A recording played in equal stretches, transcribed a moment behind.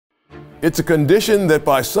It's a condition that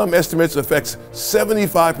by some estimates affects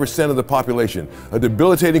 75% of the population, a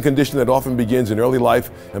debilitating condition that often begins in early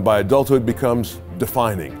life and by adulthood becomes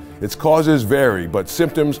defining. Its causes vary, but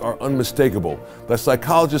symptoms are unmistakable. The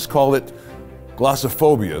psychologists call it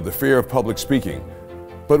glossophobia, the fear of public speaking.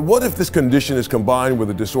 But what if this condition is combined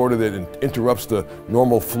with a disorder that interrupts the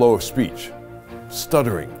normal flow of speech?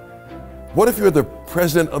 Stuttering. What if you're the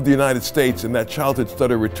President of the United States and that childhood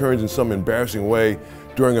stutter returns in some embarrassing way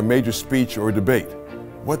during a major speech or debate?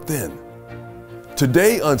 What then?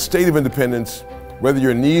 Today on State of Independence, whether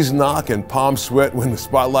your knees knock and palms sweat when the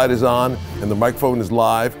spotlight is on and the microphone is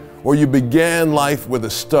live, or you began life with a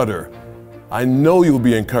stutter, I know you'll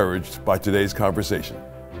be encouraged by today's conversation.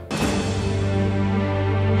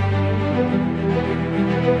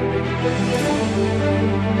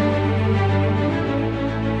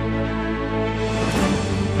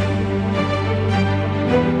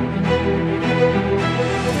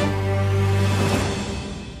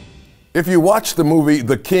 If you watch the movie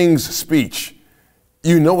The King's Speech,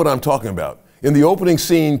 you know what I'm talking about. In the opening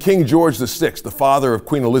scene, King George VI, the father of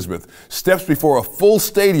Queen Elizabeth, steps before a full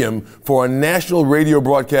stadium for a national radio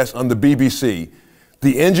broadcast on the BBC.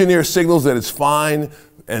 The engineer signals that it's fine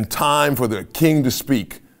and time for the king to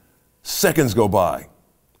speak. Seconds go by.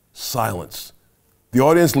 Silence. The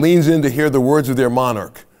audience leans in to hear the words of their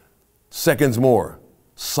monarch. Seconds more.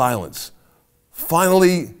 Silence.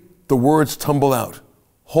 Finally, the words tumble out,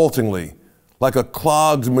 haltingly, like a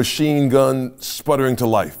clogged machine gun sputtering to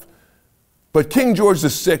life. But King George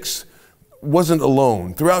VI wasn't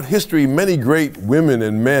alone. Throughout history, many great women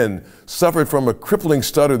and men suffered from a crippling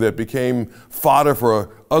stutter that became fodder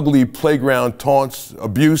for ugly playground taunts,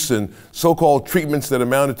 abuse, and so-called treatments that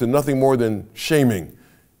amounted to nothing more than shaming.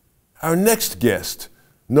 Our next guest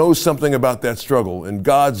knows something about that struggle, and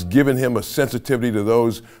God's given him a sensitivity to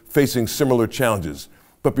those facing similar challenges.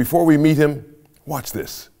 But before we meet him, watch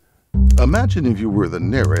this. Imagine if you were the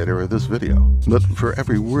narrator of this video, but for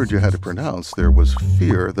every word you had to pronounce, there was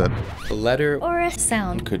fear that a letter or a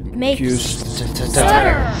sound could make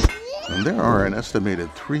stutter. And there are an estimated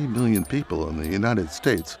 3 million people in the United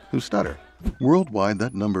States who stutter. Worldwide,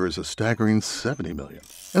 that number is a staggering 70 million,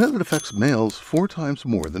 and it affects males 4 times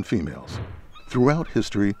more than females. Throughout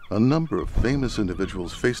history, a number of famous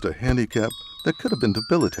individuals faced a handicap that could have been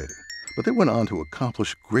debilitating, but they went on to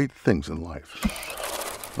accomplish great things in life.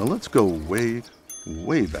 Now let's go way,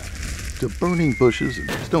 way back to burning bushes and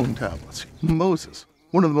stone tablets. Moses,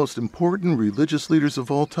 one of the most important religious leaders of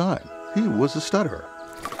all time, he was a stutterer.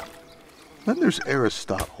 Then there's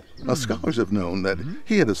Aristotle. Now, scholars have known that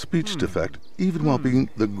he had a speech defect even while being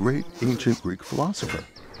the great ancient Greek philosopher.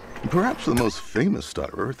 Perhaps the most famous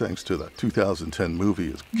stutterer, thanks to the 2010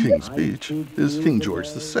 movie King's Speech, is King George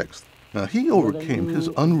VI. Now, he overcame his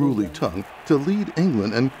unruly tongue to lead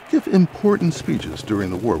England and give important speeches during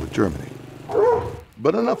the war with Germany.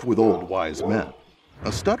 But enough with old wise men.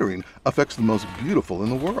 Stuttering affects the most beautiful in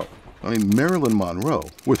the world. Marilyn Monroe,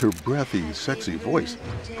 with her breathy, sexy voice,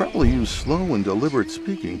 probably used slow and deliberate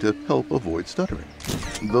speaking to help avoid stuttering.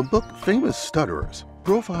 The book Famous Stutterers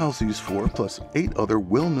profiles these 4 plus 8 other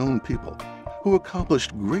well-known people who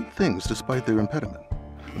accomplished great things despite their impediment.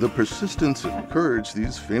 The persistence and courage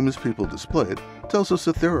these famous people displayed tells us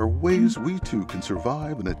that there are ways we too can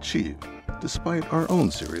survive and achieve despite our own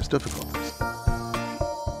serious difficulties.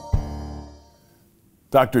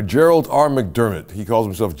 Dr. Gerald R. McDermott, he calls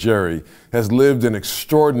himself Gerry, has lived an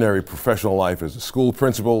extraordinary professional life as a school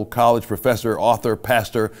principal, college professor, author,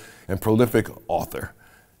 pastor, and prolific author.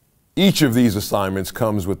 Each of these assignments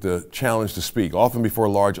comes with the challenge to speak, often before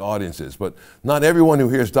large audiences, but not everyone who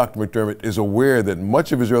hears Dr. McDermott is aware that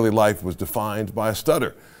much of his early life was defined by a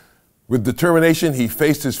stutter. With determination, he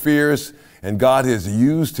faced his fears, and God has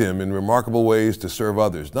used him in remarkable ways to serve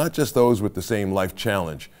others, not just those with the same life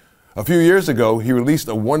challenge. A few years ago, he released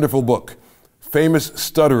a wonderful book, Famous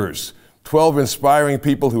Stutterers, 12 inspiring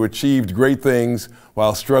people who achieved great things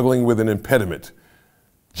while struggling with an impediment.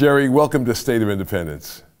 Gerry, welcome to State of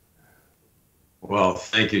Independence. Well,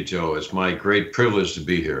 thank you, Joe. It's my great privilege to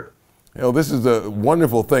be here. You know, this is a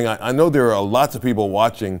wonderful thing. I know there are lots of people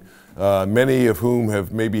watching, many of whom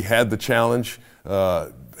have maybe had the challenge,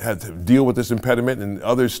 had to deal with this impediment, and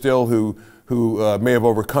others still who may have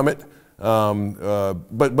overcome it.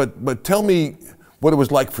 But tell me what it was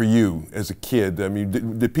like for you as a kid. I mean,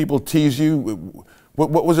 did people tease you?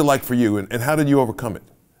 What was it like for you, and how did you overcome it?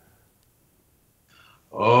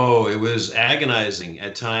 Oh, it was agonizing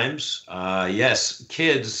at times. Yes,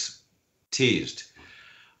 kids teased.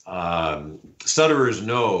 Stutterers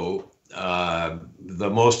know the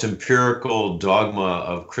most empirical dogma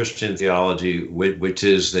of Christian theology, which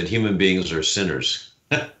is that human beings are sinners.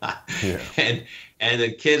 Yeah. And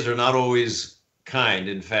the kids are not always kind.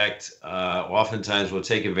 In fact, oftentimes will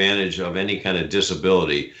take advantage of any kind of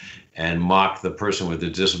disability and mock the person with the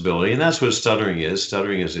disability. And that's what stuttering is.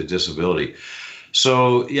 Stuttering is a disability.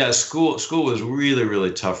 So yeah, school was really,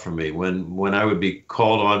 really tough for me. When I would be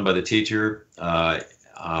called on by the teacher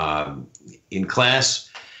in class,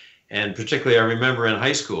 and particularly I remember in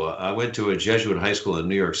high school, I went to a Jesuit high school in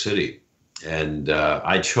New York City, and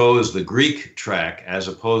I chose the Greek track as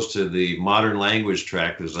opposed to the modern language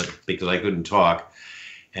track because I couldn't talk,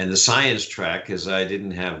 and the science track because I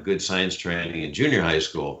didn't have good science training in junior high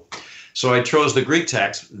school. So I chose the Greek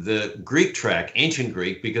track, ancient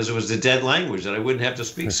Greek, because it was the dead language that I wouldn't have to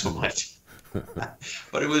speak so much.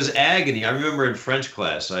 But it was agony. I remember in French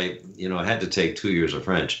class, I had to take 2 years of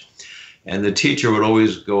French, and the teacher would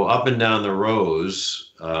always go up and down the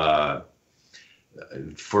rows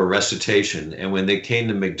for recitation. And when they came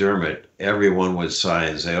to McDermott, everyone would sigh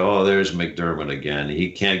and say, "Oh, there's McDermott again.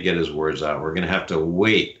 He can't get his words out. We're going to have to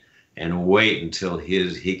wait and wait until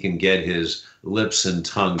he can get his lips and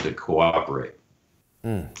tongue to cooperate."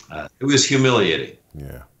 It was humiliating.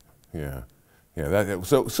 Yeah.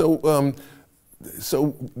 So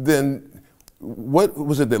then, what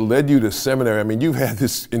was it that led you to seminary? I mean, you've had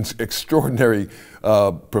this extraordinary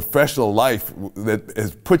professional life that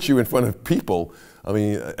has put you in front of people. I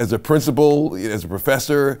mean, as a principal, as a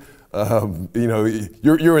professor,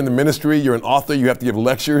 you're in the ministry, you're an author, you have to give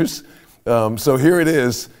lectures. So here it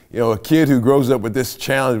is, a kid who grows up with this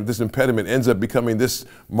challenge, with this impediment, ends up becoming this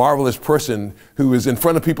marvelous person who is in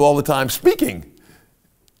front of people all the time speaking.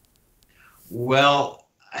 Well,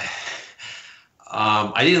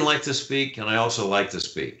 I didn't like to speak, and I also like to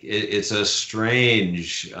speak. It's a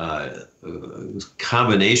strange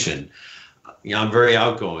combination. I'm very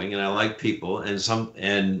outgoing, and I like people, when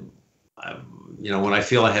I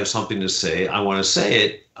feel I have something to say, I want to say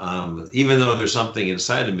it, even though there's something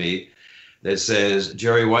inside of me that says,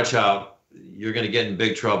 "Gerry, watch out, you're going to get in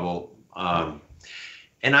big trouble."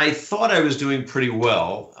 And I thought I was doing pretty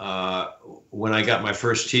well when I got my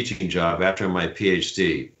first teaching job after my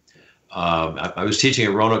PhD. I was teaching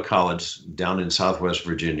at Roanoke College down in Southwest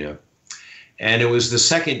Virginia, and it was the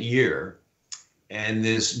second year, and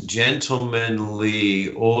this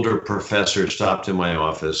gentlemanly older professor stopped in my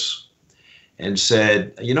office and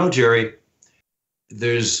said, "Gerry,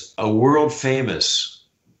 there's a world famous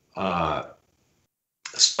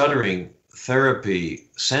stuttering therapy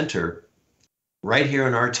center right here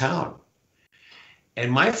in our town."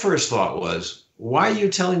 And my first thought was, why are you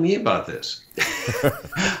telling me about this?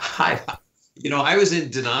 I was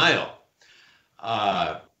in denial,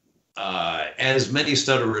 as many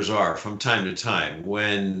stutterers are from time to time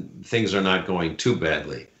when things are not going too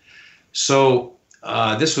badly. So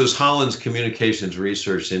this was Holland's Communications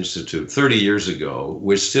Research Institute 30 years ago,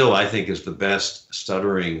 which still I think is the best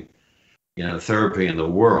stuttering therapy in the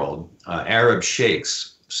world. Arab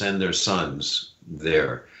sheikhs send their sons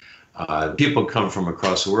there. People come from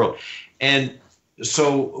across the world. And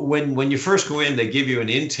so when you first go in, they give you an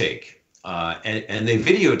intake and they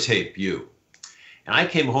videotape you. And I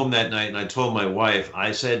came home that night and I told my wife,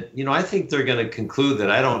 I said, I think they're going to conclude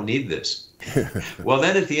that I don't need this. Well,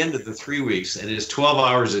 then at the end of the 3 weeks, and it's 12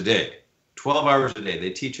 hours a day, 12 hours a day,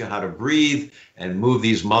 they teach you how to breathe and move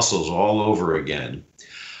these muscles all over again.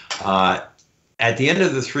 At the end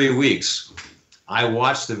of the 3 weeks, I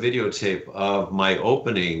watched the videotape of my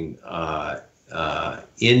opening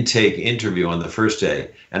intake interview on the first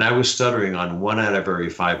day, and I was stuttering on 1 out of every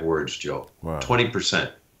 5 words, Joe. Wow.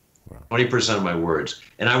 20%. Wow. 20% of my words.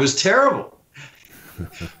 And I was terrible.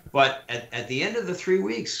 But at the end of the 3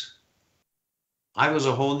 weeks, I was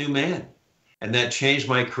a whole new man. And that changed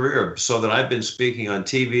my career so that I've been speaking on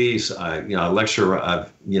TV.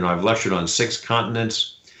 I've lectured on 6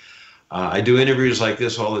 continents. I do interviews like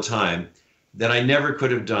this all the time that I never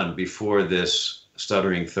could have done before this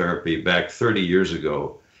stuttering therapy back 30 years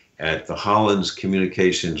ago at the Holland's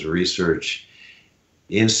Communications Research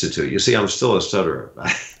Institute. You see, I'm still a stutterer.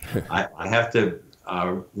 I have to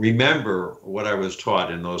remember what I was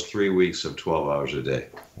taught in those 3 weeks of 12 hours a day.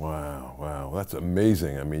 Wow, that's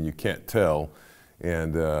amazing. I mean, you can't tell.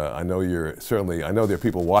 And I know there are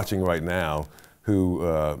people watching right now who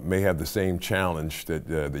may have the same challenge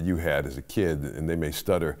that you had as a kid, and they may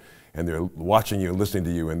stutter, and they're watching you and listening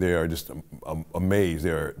to you, and they are just amazed.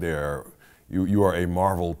 You are a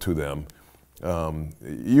marvel to them.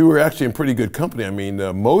 You were actually in pretty good company. I mean,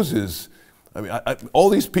 Moses, all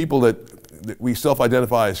these people that we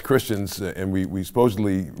self-identify as Christians, and we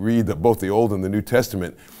supposedly read both the Old and the New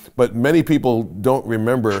Testament, but many people don't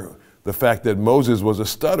remember the fact that Moses was a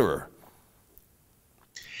stutterer.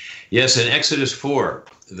 Yes, in Exodus 4,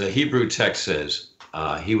 the Hebrew text says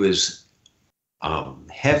he was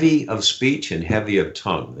heavy of speech and heavy of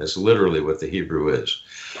tongue. That's literally what the Hebrew is.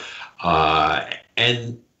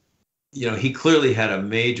 And, you know, he clearly had a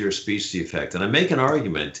major speech defect. And I make an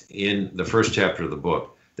argument in the first chapter of the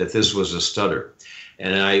book that this was a stutter.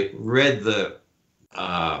 And I read the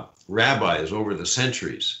rabbis over the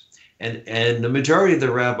centuries. And the majority of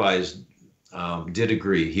the rabbis did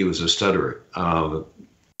agree he was a stutterer.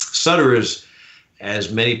 Stutterers,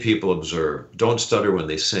 as many people observe, don't stutter when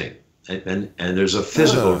they sing. And there's a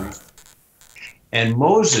physical and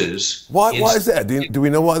Moses. Why is that? Do we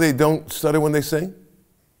know why they don't stutter when they sing?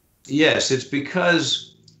 Yes, it's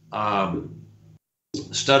because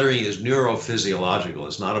stuttering is neurophysiological.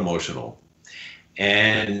 It's not emotional.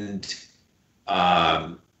 And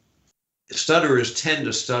stutterers tend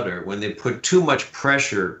to stutter when they put too much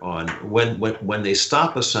pressure on, when they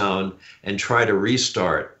stop a sound and try to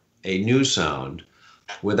restart a new sound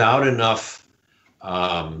without enough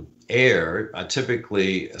air.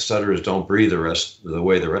 Typically, stutterers don't breathe the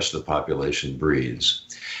way the rest of the population breathes.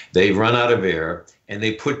 They run out of air and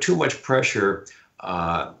they put too much pressure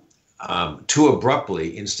too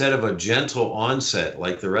abruptly instead of a gentle onset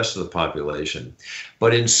like the rest of the population.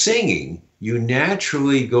 But in singing, you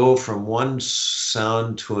naturally go from one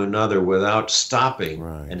sound to another without stopping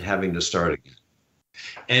and having to start again.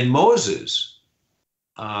 And Moses,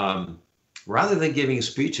 rather than giving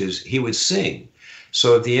speeches, he would sing.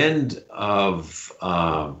 So at the end of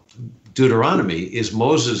Deuteronomy is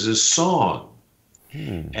Moses' song.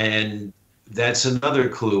 And that's another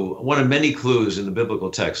clue, one of many clues in the biblical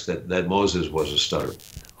text that Moses was a stutterer.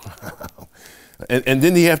 Wow. And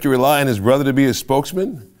didn't he have to rely on his brother to be his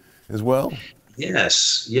spokesman as well?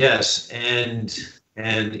 Yes, yes. And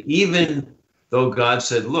even though God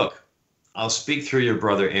said, look, I'll speak through your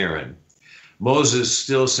brother Aaron, Moses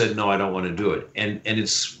still said, no, I don't want to do it. And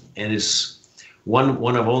it's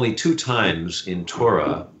one of only two times in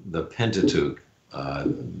Torah, the Pentateuch,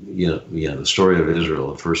 the story of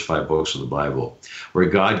Israel, the first 5 books of the Bible, where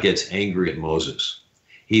God gets angry at Moses.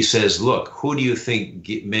 He says, look, who do you think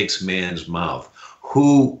makes man's mouth?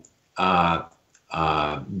 Who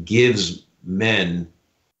gives men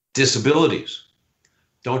disabilities?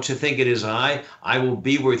 Don't you think it is I? I will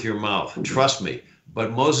be with your mouth. Trust me.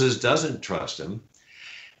 But Moses doesn't trust him.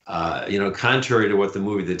 Contrary to what the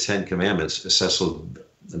movie The Ten Commandments, Cecil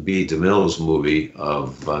B. DeMille's movie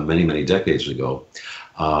of many, many decades ago,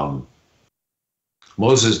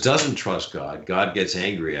 Moses doesn't trust God. God gets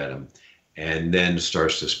angry at him and then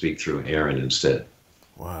starts to speak through Aaron instead.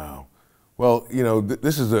 Wow. Well,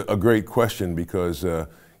 this is a great question because,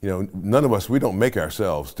 none of us, we don't make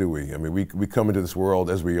ourselves, do we? I mean, we come into this world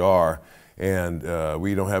as we are, and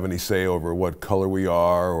we don't have any say over what color we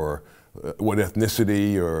are or what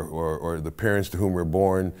ethnicity or the parents to whom we're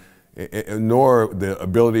born, nor the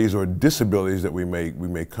abilities or disabilities that we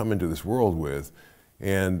may come into this world with.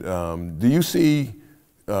 And do you see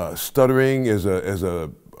stuttering as a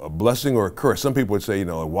blessing or a curse? Some people would say,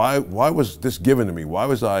 why was this given to me? Why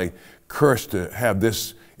was I cursed to have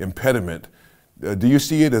this impediment? Do you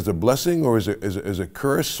see it as a blessing or as a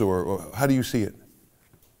curse, or how do you see it?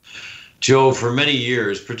 Joe, for many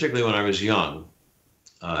years, particularly when I was young,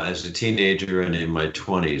 as a teenager and in my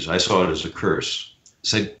 20s, I saw it as a curse.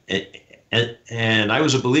 And I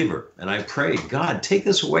was a believer, and I prayed, God, take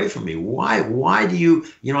this away from me. Why do you,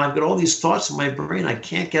 I've got all these thoughts in my brain, I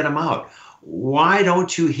can't get them out. Why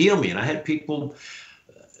don't you heal me? And I had people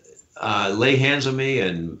lay hands on me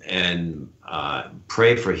and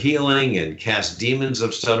pray for healing and cast demons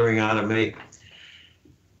of stuttering out of me.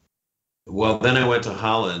 Well, then I went to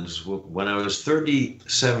Hollins when I was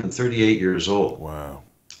 37, 38 years old. Wow.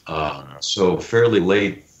 So fairly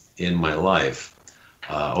late in my life,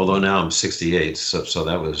 although now I'm 68, so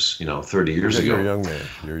that was 30 years ago. You're a young man.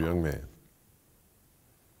 You're a young man.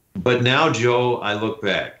 But now, Joe, I look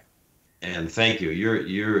back, and thank you.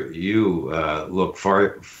 You look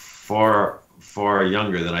far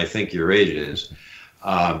younger than I think your age is.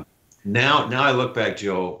 Now I look back,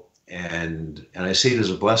 Joe, and I see it as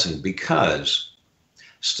a blessing, because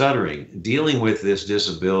stuttering, dealing with this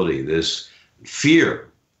disability, this fear,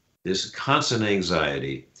 this constant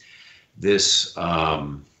anxiety, this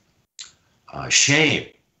shame,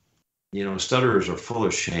 stutterers are full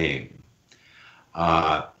of shame,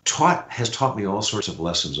 has taught me all sorts of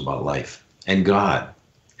lessons about life and God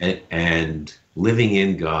and living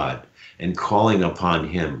in God and calling upon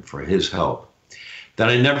Him for His help that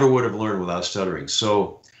I never would have learned without stuttering.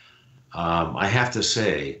 So I have to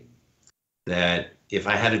say that if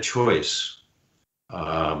I had a choice,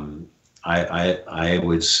 I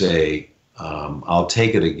would say I'll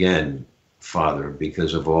take it again, Father,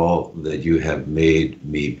 because of all that you have made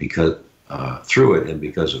me because through it and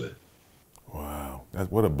because of it. Wow,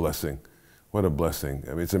 what a blessing. What a blessing.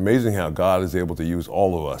 I mean, it's amazing how God is able to use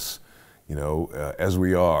all of us, you know, as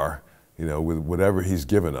we are, you know, with whatever he's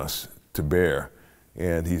given us to bear.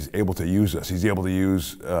 And he's able to use us. He's able to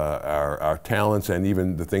use our talents and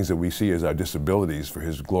even the things that we see as our disabilities for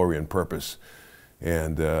his glory and purpose.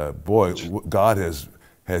 And boy, God has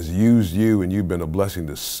used you, and you've been a blessing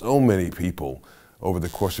to so many people over the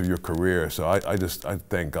course of your career. So I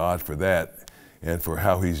thank God for that, and for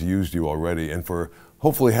how he's used you already, and for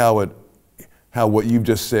hopefully how what you've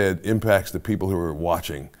just said impacts the people who are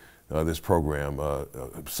watching this program,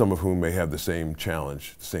 some of whom may have the same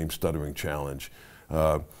challenge, the same stuttering challenge.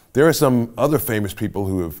 There are some other famous people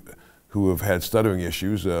who have had stuttering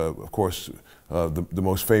issues. Of course, the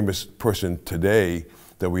most famous person today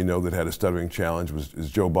that we know that had a stuttering challenge is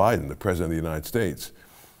Joe Biden, the President of the United States.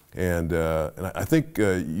 And I think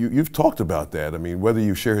you've talked about that. I mean, whether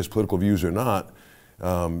you share his political views or not,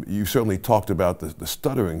 you certainly talked about the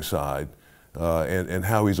stuttering side and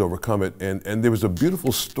how he's overcome it. And there was a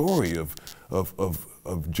beautiful story of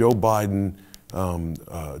Joe Biden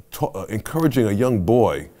encouraging a young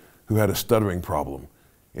boy who had a stuttering problem.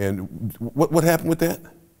 And what happened with that?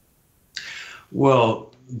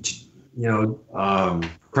 Well, you know,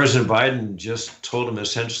 President Biden just told him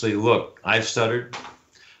essentially, look, I've stuttered.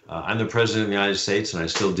 I'm the president of the United States, and I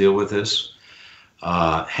still deal with this.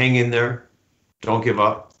 Hang in there. Don't give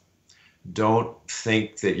up. Don't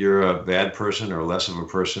think that you're a bad person or less of a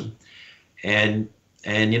person. And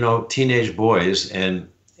you know, teenage boys, and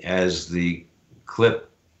as the clip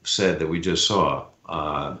said that we just saw,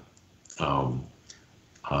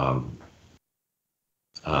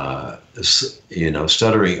 you know,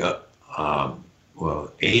 stuttering,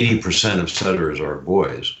 well, 80% of stutterers are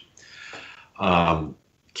boys,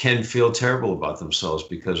 can feel terrible about themselves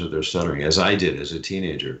because of their stuttering, as I did as a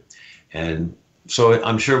teenager. And so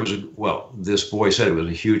I'm sure it was, well, this boy said it was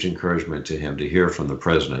a huge encouragement to him to hear from the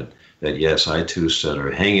president that, yes, I too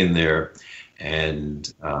stutter, hang in there,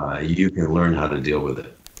 and you can learn how to deal with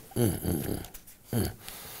it.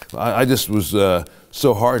 I just was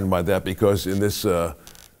so heartened by that, because in this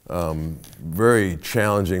very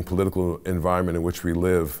challenging political environment in which we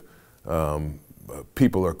live,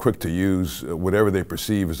 people are quick to use whatever they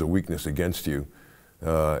perceive as a weakness against you,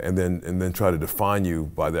 and then try to define you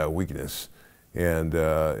by that weakness. And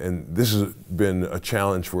this has been a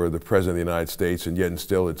challenge for the President of the United States, and yet and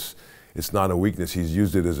still it's not a weakness. He's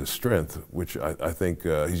used it as a strength, which I think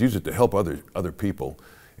he's used it to help other people.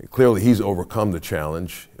 Clearly, he's overcome the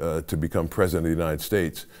challenge to become President of the United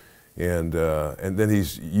States, and then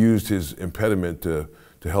he's used his impediment to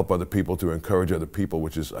help other people, to encourage other people,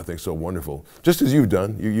 which is, I think, so wonderful. Just as you've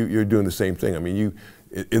done, you're doing the same thing. I mean, you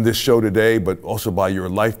in this show today, but also by your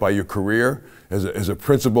life, by your career, as a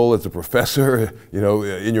principal, as a professor, you know,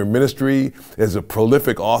 in your ministry, as a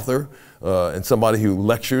prolific author, and somebody who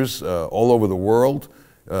lectures all over the world.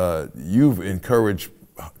 You've encouraged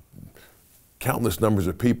countless numbers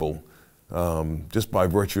of people just by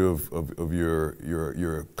virtue of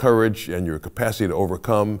your courage and your capacity to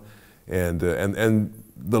overcome, and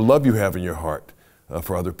the love you have in your heart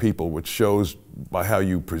for other people, which shows by how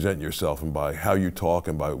you present yourself and by how you talk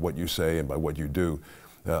and by what you say and by what you do.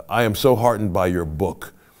 I am so heartened by your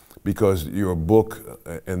book, because your book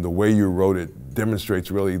and the way you wrote it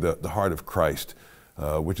demonstrates really the heart of Christ,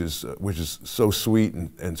 which is so sweet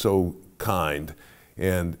and so kind.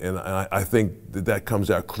 And I think that comes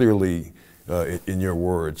out clearly in your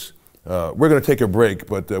words. We're going to take a break,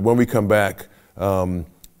 but when we come back,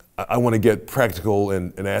 I want to get practical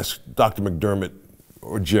and ask Dr. McDermott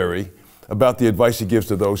or Gerry about the advice he gives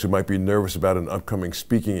to those who might be nervous about an upcoming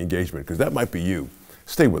speaking engagement, because that might be you.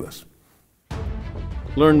 Stay with us.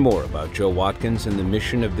 Learn more about Joe Watkins and the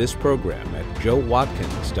mission of this program at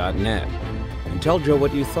joewatkins.net. And tell Joe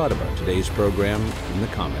what you thought about today's program in the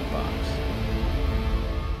comment box.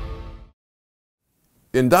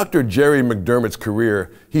 In Dr. Gerry McDermott's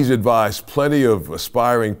career, he's advised plenty of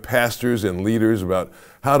aspiring pastors and leaders about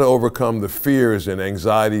how to overcome the fears and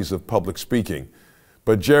anxieties of public speaking.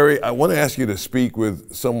 But Gerry, I want to ask you to speak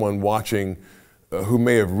with someone watching who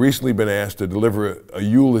may have recently been asked to deliver a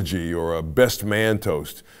eulogy or a best man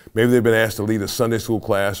toast. Maybe they've been asked to lead a Sunday school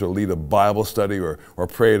class or lead a Bible study or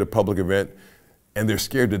pray at a public event, and they're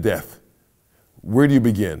scared to death. Where do you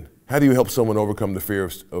begin? How do you help someone overcome the fear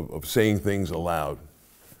of saying things aloud?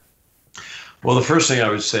 Well, the first thing I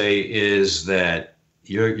would say is that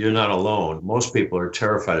you're not alone. Most people are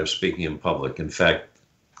terrified of speaking in public. In fact,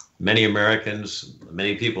 many Americans,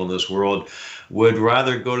 many people in this world would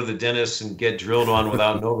rather go to the dentist and get drilled on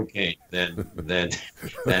without Novocaine than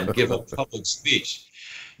give a public speech.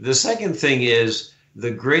 The second thing is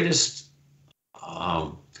the greatest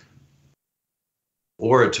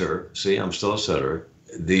orator, see, I'm still a stutterer,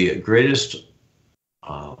 the greatest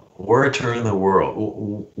orator in the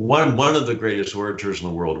world, one of the greatest orators in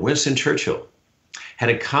the world, Winston Churchill, had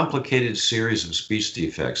a complicated series of speech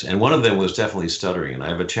defects, and one of them was definitely stuttering. And I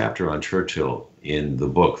have a chapter on Churchill in the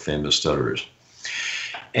book, Famous Stutterers.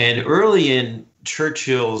 And early in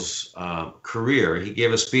Churchill's career, he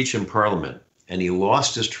gave a speech in Parliament, and he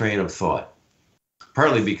lost his train of thought,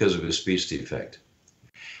 partly because of his speech defect.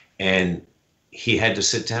 And he had to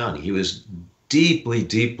sit down. He was deeply,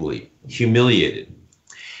 deeply humiliated.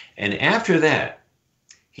 And after that,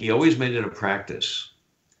 he always made it a practice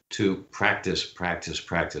to practice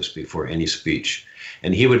before any speech.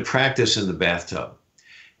 And he would practice in the bathtub.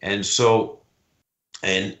 And so,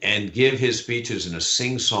 and give his speeches in a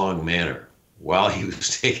sing-song manner while he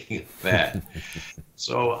was taking a bath.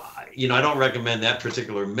 So, I don't recommend that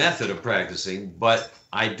particular method of practicing, but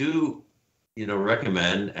I do,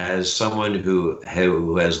 recommend, as someone who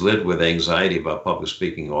has lived with anxiety about public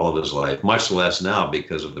speaking all of his life, much less now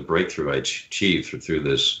because of the breakthrough I achieved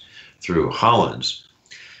through Hollins.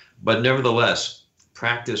 But nevertheless,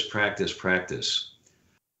 practice.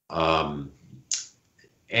 And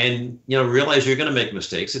realize you're going to make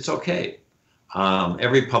mistakes. It's okay.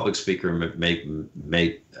 Every public speaker makes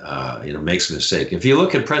a mistake. If you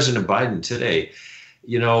look at President Biden today,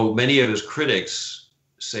 many of his critics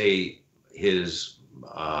say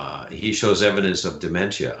he shows evidence of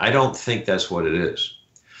dementia. I don't think that's what it is.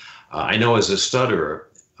 I know as a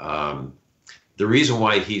stutterer, the reason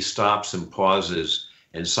why he stops and pauses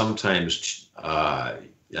and sometimes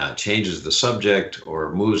changes the subject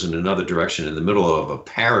or moves in another direction in the middle of a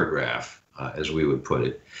paragraph, as we would put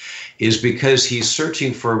it, is because he's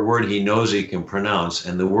searching for a word he knows he can pronounce,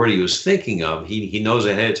 and the word he was thinking of, he knows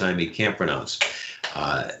ahead of time he can't pronounce.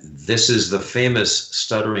 This is the famous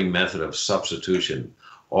stuttering method of substitution.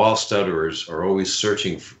 All stutterers are always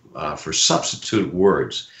searching for substitute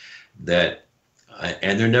words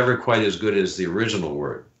and they're never quite as good as the original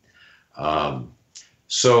word.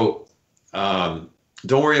 So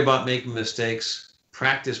don't worry about making mistakes.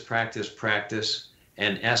 Practice,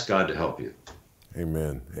 and ask God to help you.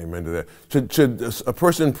 Amen. Amen to that. Should a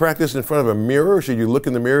person practice in front of a mirror? Should you look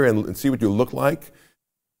in the mirror and see what you look like?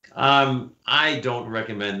 I don't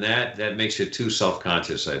recommend that. That makes you too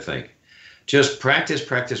self-conscious, I think. Just practice,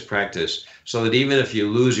 so that even if you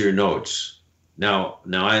lose your notes, now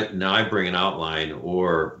I bring an outline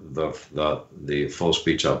or the full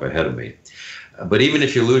speech up ahead of me. But even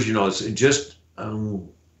if you lose your notes, just so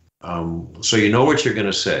you know what you're going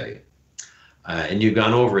to say, and you've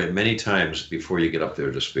gone over it many times before you get up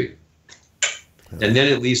there to speak. And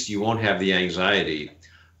then at least you won't have the anxiety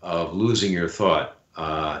of losing your thought.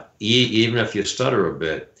 Even if you stutter a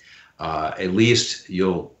bit, at least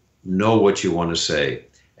you'll know what you want to say,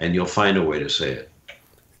 and you'll find a way to say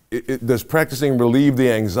it. Does practicing relieve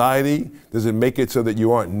the anxiety? Does it make it so that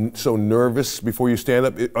you aren't so nervous before you stand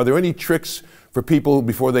up? Are there any tricks for people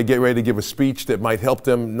before they get ready to give a speech that might help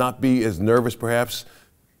them not be as nervous, perhaps?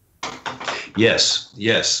 Yes.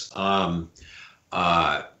 Yes, the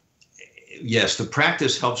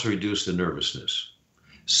practice helps reduce the nervousness.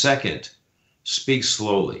 Second, speak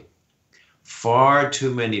slowly. Far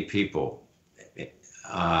too many people,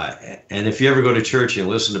 and if you ever go to church and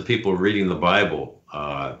listen to people reading the Bible,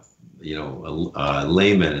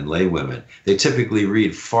 laymen and laywomen, they typically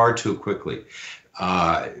read far too quickly.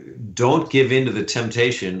 Don't give in to the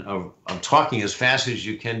temptation of talking as fast as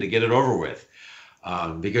you can to get it over with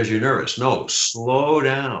because you're nervous. No, slow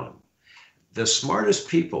down. The smartest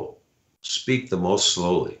people speak the most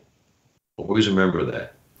slowly. Always remember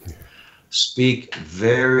that. Speak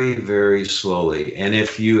very, very slowly. And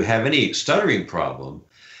if you have any stuttering problem,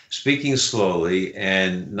 speaking slowly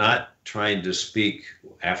and not trying to speak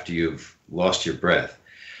after you've lost your breath,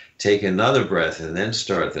 take another breath and then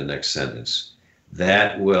start the next sentence.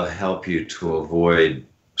 That will help you to avoid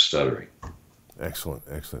stuttering. Excellent,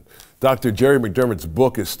 excellent. Dr. Gerry McDermott's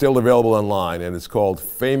book is still available online, and it's called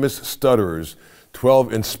Famous Stutterers,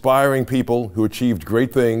 12 Inspiring People Who Achieved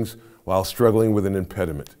Great Things While Struggling with an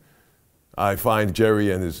Impediment. I find Gerry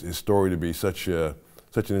and his story to be such an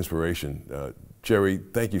inspiration. Gerry,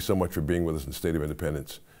 thank you so much for being with us in State of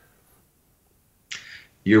Independence.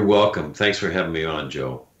 You're welcome. Thanks for having me on,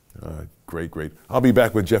 Joe. Great. I'll be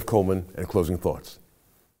back with Jeff Coleman and closing thoughts.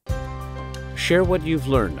 Share what you've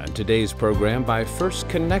learned on today's program by first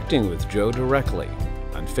connecting with Joe directly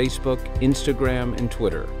on Facebook, Instagram, and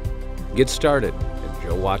Twitter. Get started at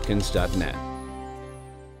joewatkins.net.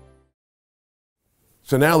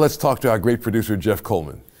 So now let's talk to our great producer, Jeff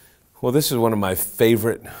Coleman. Well, this is one of my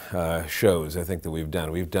favorite shows I think that we've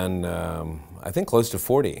done. We've done, I think, close to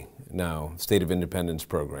 40 now State of Independence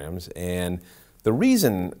programs. And the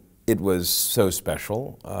reason it was so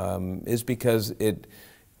special is because it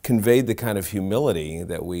conveyed the kind of humility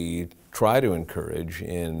that we try to encourage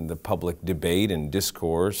in the public debate and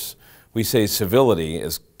discourse. We say civility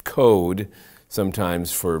as code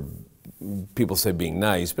sometimes for people say being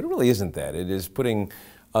nice, but it really isn't that. It is putting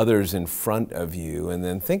others in front of you and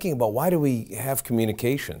then thinking about why do we have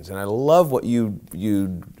communications. And I love what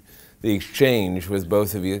the exchange with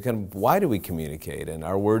both of you, kind of why do we communicate? And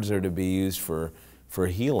our words are to be used for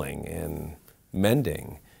healing and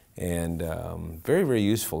mending, and very, very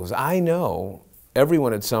useful. Because I know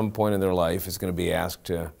everyone at some point in their life is going to be asked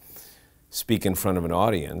to speak in front of an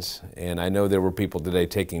audience, and I know there were people today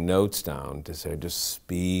taking notes down to say, just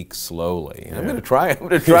speak slowly. And I'm going to try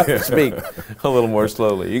to speak a little more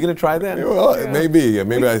slowly. You going to try that? Well, yeah.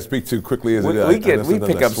 Maybe I speak too quickly as we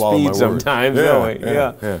pick up speed sometimes, don't we?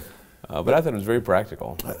 Yeah. But I thought it was very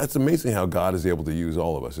practical. That's amazing how God is able to use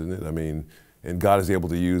all of us, isn't it? I mean, and God is able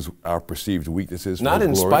to use our perceived weaknesses for Not His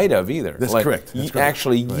in glory. spite of either. That's correct. That's correct.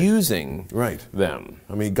 Actually using them.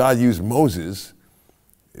 I mean, God used Moses.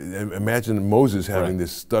 Imagine Moses having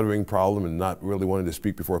this stuttering problem and not really wanting to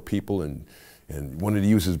speak before people, and wanted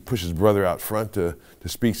to push his brother out front to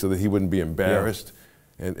speak so that he wouldn't be embarrassed.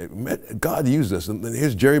 Yeah. And God used us. And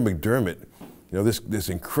here's Gerry McDermott, you know, this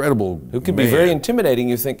incredible who could be very intimidating.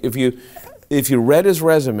 You think if you read his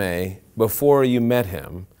resume before you met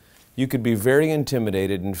him, you could be very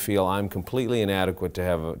intimidated and feel I'm completely inadequate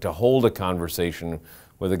to hold a conversation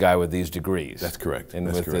with a guy with these degrees. That's correct. And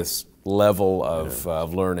with this level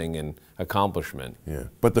of learning and accomplishment. Yeah.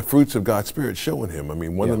 But the fruits of God's Spirit show in him. I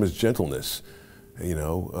mean, one of them is gentleness. You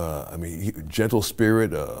know, I mean, gentle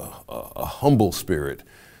spirit, a humble spirit,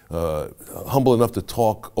 humble enough to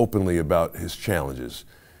talk openly about his challenges.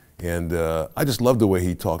 And I just loved the way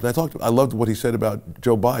he talked. And I loved what he said about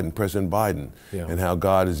Joe Biden, President Biden, and how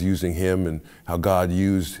God is using him and how God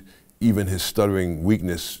used even his stuttering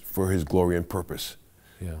weakness for his glory and purpose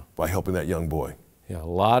by helping that young boy. Yeah, a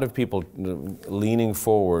lot of people leaning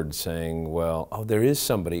forward saying, well, there is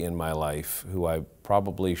somebody in my life who I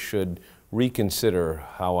probably should reconsider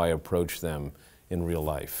how I approach them in real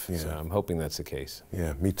life. Yeah. So I'm hoping that's the case.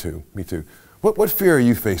 Yeah, me too, me too. What fear are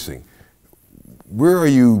you facing? Where are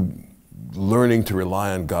you learning to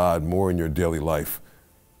rely on God more in your daily life?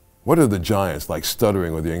 What are the giants, like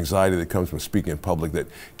stuttering or the anxiety that comes from speaking in public, that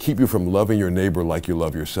keep you from loving your neighbor like you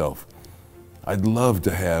love yourself? I'd love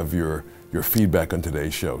to have your feedback on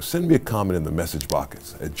today's show. Send me a comment in the message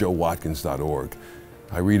box at joewatkins.org.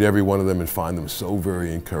 I read every one of them and find them so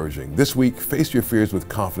very encouraging. This week, face your fears with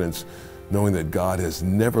confidence, knowing that God has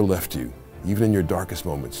never left you, even in your darkest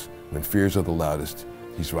moments. When fears are the loudest,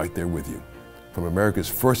 He's right there with you. From America's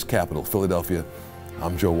first capital, Philadelphia,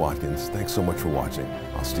 I'm Joe Watkins. Thanks so much for watching.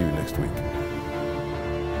 I'll see you next week.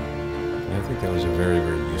 I think that was a very,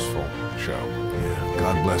 very useful show. Yeah.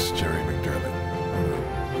 God bless Gerry McDermott.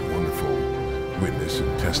 What a wonderful witness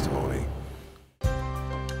and testimony.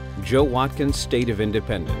 Joe Watkins' State of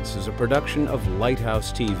Independence is a production of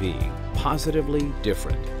Lighthouse TV, positively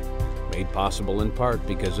different. Made possible in part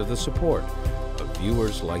because of the support of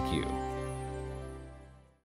viewers like you.